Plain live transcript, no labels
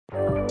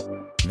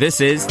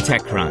This is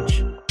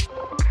TechCrunch.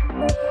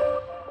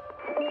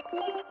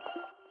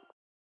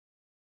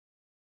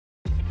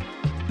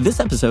 This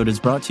episode is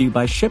brought to you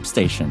by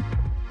ShipStation.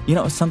 You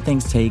know, some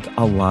things take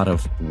a lot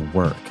of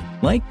work,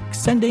 like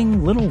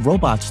sending little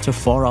robots to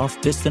far-off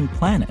distant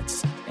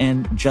planets.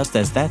 And just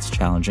as that's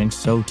challenging,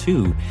 so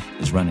too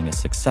is running a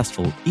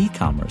successful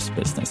e-commerce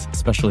business,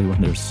 especially when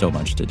there's so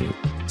much to do.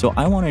 So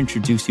I want to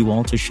introduce you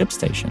all to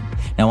ShipStation.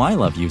 Now, I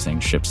love using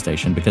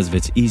ShipStation because of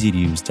its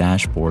easy-to-use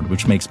dashboard,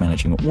 which makes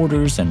managing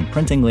orders and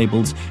printing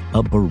labels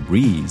a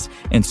breeze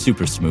and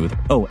super smooth.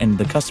 Oh, and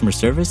the customer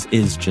service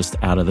is just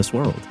out of this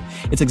world.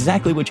 It's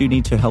exactly what you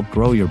need to help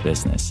grow your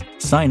business.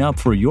 Sign up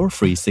for your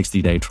free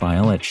 60-day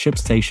trial at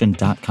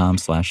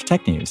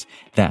shipstation.com/technews.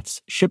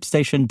 That's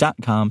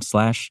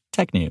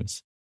shipstation.com/technews.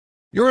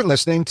 You're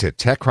listening to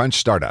TechCrunch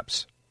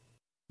Startups.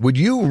 Would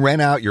you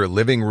rent out your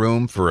living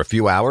room for a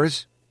few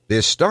hours?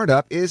 This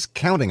startup is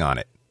counting on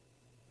it.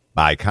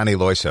 By Connie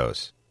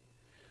Loisos.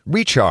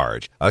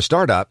 Recharge, a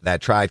startup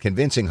that tried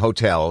convincing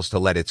hotels to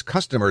let its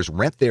customers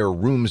rent their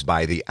rooms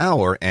by the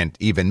hour and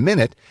even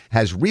minute,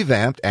 has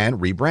revamped and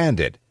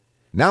rebranded.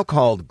 Now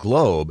called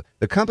Globe,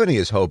 the company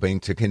is hoping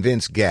to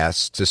convince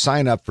guests to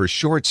sign up for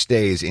short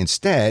stays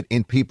instead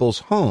in people's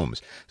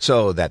homes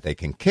so that they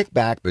can kick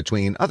back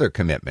between other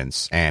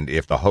commitments and,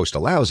 if the host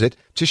allows it,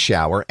 to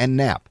shower and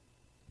nap.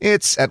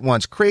 It's at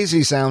once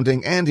crazy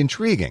sounding and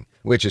intriguing,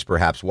 which is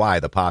perhaps why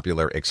the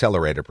popular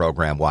accelerator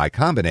program Y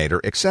Combinator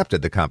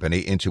accepted the company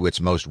into its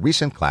most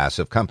recent class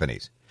of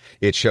companies.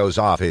 It shows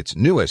off its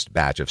newest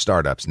batch of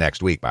startups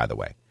next week, by the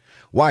way.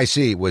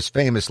 YC was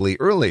famously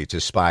early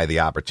to spy the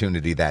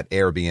opportunity that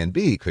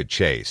Airbnb could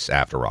chase,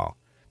 after all.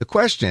 The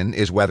question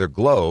is whether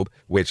Globe,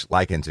 which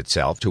likens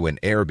itself to an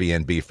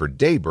Airbnb for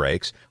day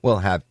breaks, will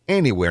have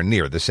anywhere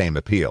near the same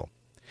appeal.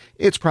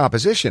 Its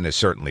proposition is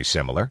certainly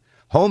similar.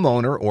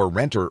 Homeowner or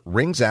renter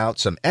wrings out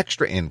some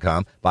extra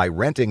income by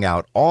renting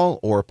out all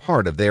or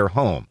part of their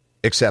home.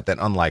 Except that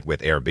unlike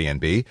with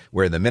Airbnb,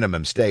 where the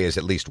minimum stay is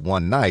at least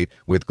one night,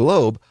 with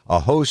Globe,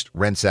 a host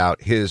rents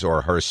out his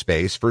or her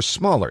space for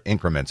smaller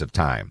increments of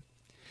time.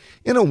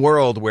 In a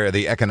world where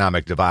the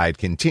economic divide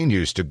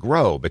continues to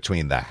grow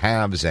between the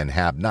haves and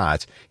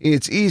have-nots,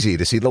 it's easy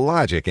to see the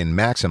logic in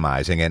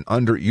maximizing an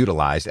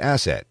underutilized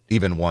asset,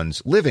 even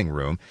one's living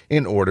room,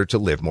 in order to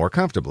live more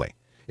comfortably.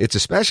 It's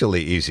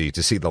especially easy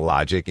to see the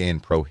logic in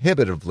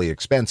prohibitively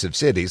expensive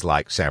cities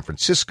like San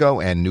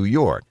Francisco and New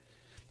York.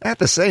 At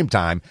the same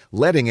time,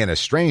 letting in a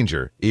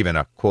stranger, even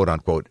a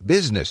quote-unquote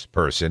business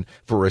person,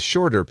 for a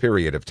shorter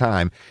period of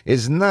time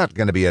is not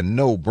going to be a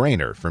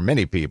no-brainer for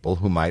many people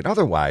who might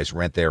otherwise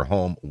rent their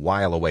home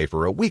while away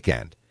for a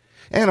weekend.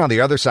 And on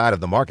the other side of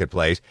the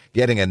marketplace,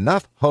 getting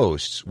enough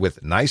hosts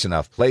with nice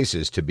enough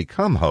places to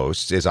become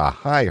hosts is a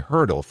high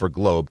hurdle for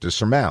Globe to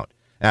surmount.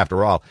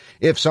 After all,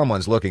 if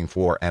someone's looking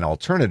for an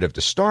alternative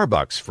to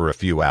Starbucks for a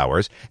few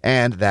hours,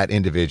 and that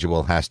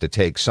individual has to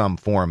take some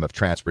form of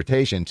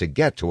transportation to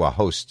get to a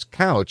host's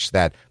couch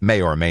that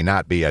may or may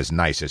not be as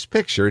nice as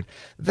pictured,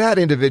 that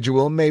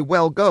individual may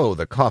well go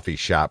the coffee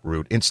shop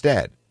route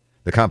instead.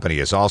 The company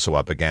is also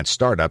up against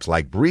startups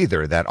like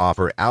Breather that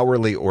offer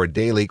hourly or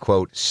daily,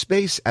 quote,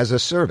 space as a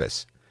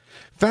service.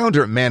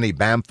 Founder Manny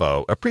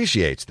Bamfo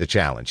appreciates the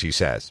challenge, he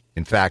says.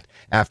 In fact,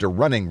 after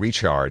running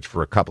Recharge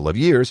for a couple of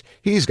years,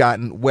 he's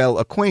gotten well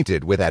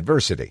acquainted with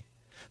adversity.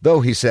 Though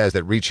he says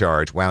that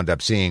Recharge wound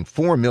up seeing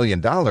 $4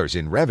 million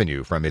in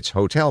revenue from its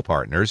hotel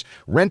partners,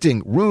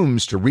 renting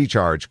rooms to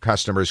Recharge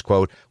customers,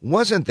 quote,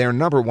 wasn't their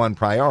number one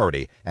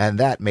priority, and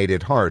that made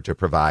it hard to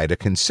provide a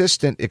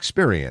consistent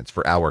experience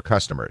for our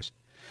customers.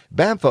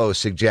 Bamfo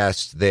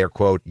suggests their,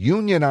 quote,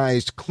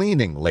 unionized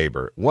cleaning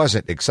labor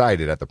wasn't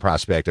excited at the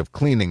prospect of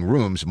cleaning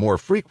rooms more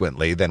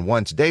frequently than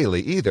once daily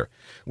either,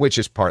 which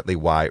is partly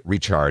why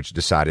Recharge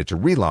decided to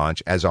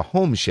relaunch as a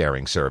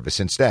home-sharing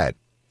service instead.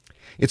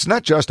 It's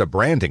not just a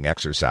branding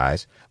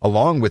exercise.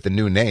 Along with the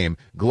new name,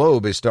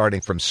 Globe is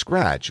starting from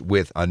scratch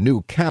with a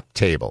new cap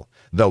table,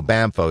 though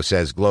Bamfo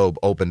says Globe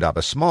opened up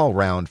a small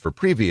round for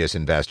previous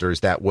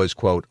investors that was,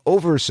 quote,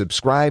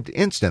 oversubscribed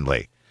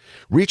instantly.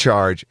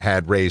 Recharge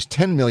had raised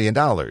 $10 million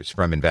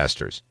from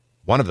investors.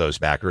 One of those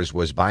backers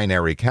was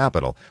Binary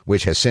Capital,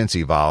 which has since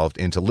evolved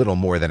into little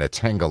more than a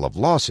tangle of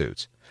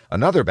lawsuits.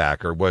 Another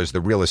backer was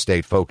the real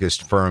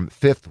estate-focused firm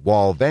Fifth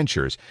Wall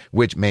Ventures,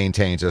 which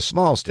maintains a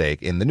small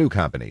stake in the new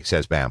company,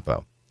 says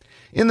Bamfo.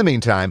 In the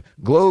meantime,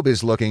 Globe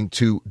is looking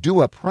to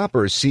do a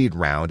proper seed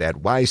round at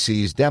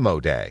YC's Demo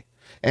Day,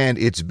 and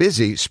it's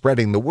busy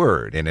spreading the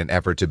word in an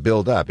effort to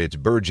build up its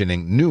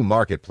burgeoning new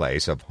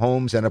marketplace of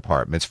homes and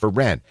apartments for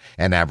rent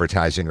and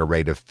advertising a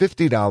rate of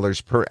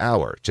 $50 per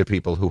hour to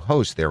people who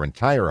host their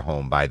entire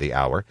home by the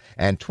hour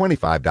and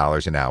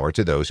 $25 an hour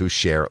to those who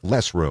share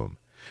less room.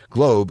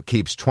 Globe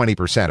keeps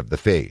 20% of the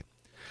fee.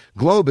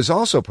 Globe is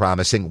also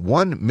promising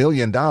 $1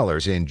 million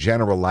in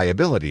general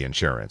liability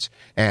insurance,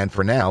 and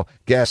for now,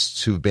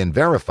 guests who've been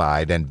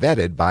verified and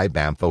vetted by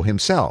Bamfo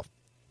himself.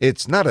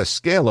 It's not a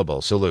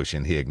scalable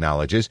solution, he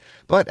acknowledges,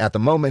 but at the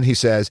moment, he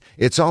says,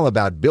 it's all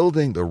about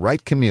building the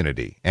right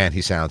community, and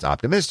he sounds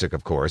optimistic,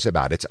 of course,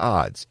 about its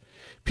odds.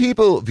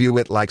 People view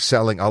it like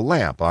selling a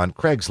lamp on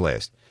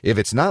Craigslist. If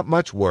it's not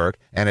much work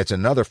and it's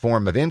another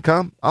form of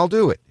income, I'll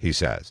do it, he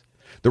says.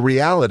 The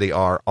reality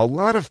are a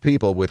lot of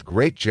people with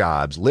great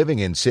jobs living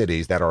in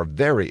cities that are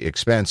very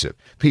expensive,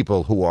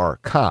 people who are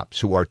cops,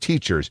 who are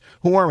teachers,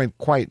 who aren't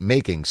quite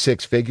making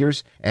six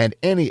figures, and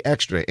any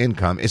extra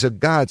income is a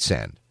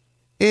godsend.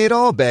 It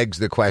all begs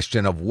the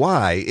question of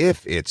why,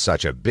 if it's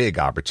such a big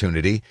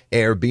opportunity,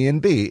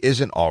 Airbnb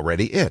isn't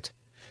already it.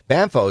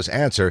 Banfo's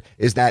answer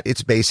is that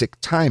it's basic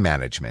time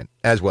management,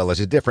 as well as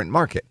a different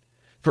market.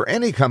 For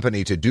any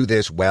company to do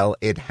this well,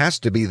 it has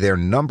to be their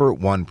number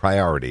one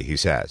priority, he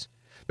says.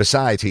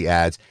 Besides, he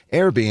adds,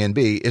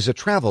 Airbnb is a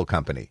travel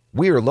company.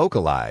 We're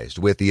localized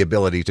with the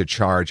ability to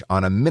charge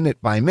on a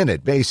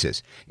minute-by-minute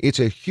basis. It's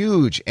a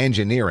huge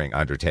engineering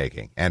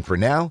undertaking, and for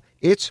now,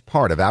 it's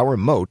part of our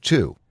moat,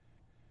 too.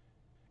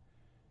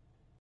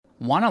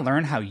 Want to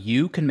learn how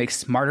you can make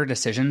smarter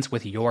decisions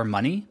with your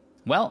money?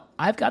 Well,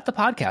 I've got the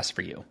podcast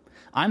for you.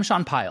 I'm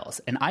Sean Piles,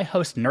 and I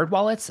host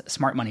NerdWallet's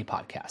Smart Money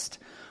Podcast.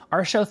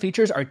 Our show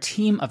features our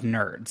team of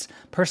nerds,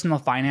 personal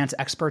finance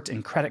experts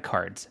in credit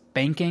cards,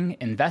 banking,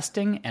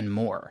 investing, and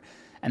more.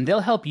 And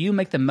they'll help you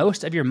make the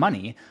most of your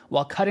money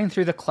while cutting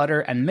through the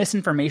clutter and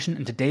misinformation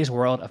in today's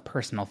world of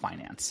personal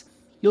finance.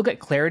 You'll get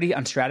clarity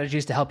on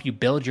strategies to help you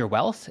build your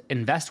wealth,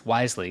 invest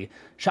wisely,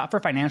 shop for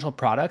financial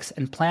products,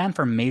 and plan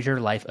for major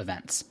life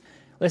events.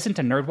 Listen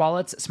to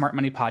NerdWallet's Smart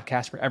Money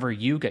Podcast wherever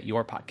you get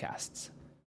your podcasts.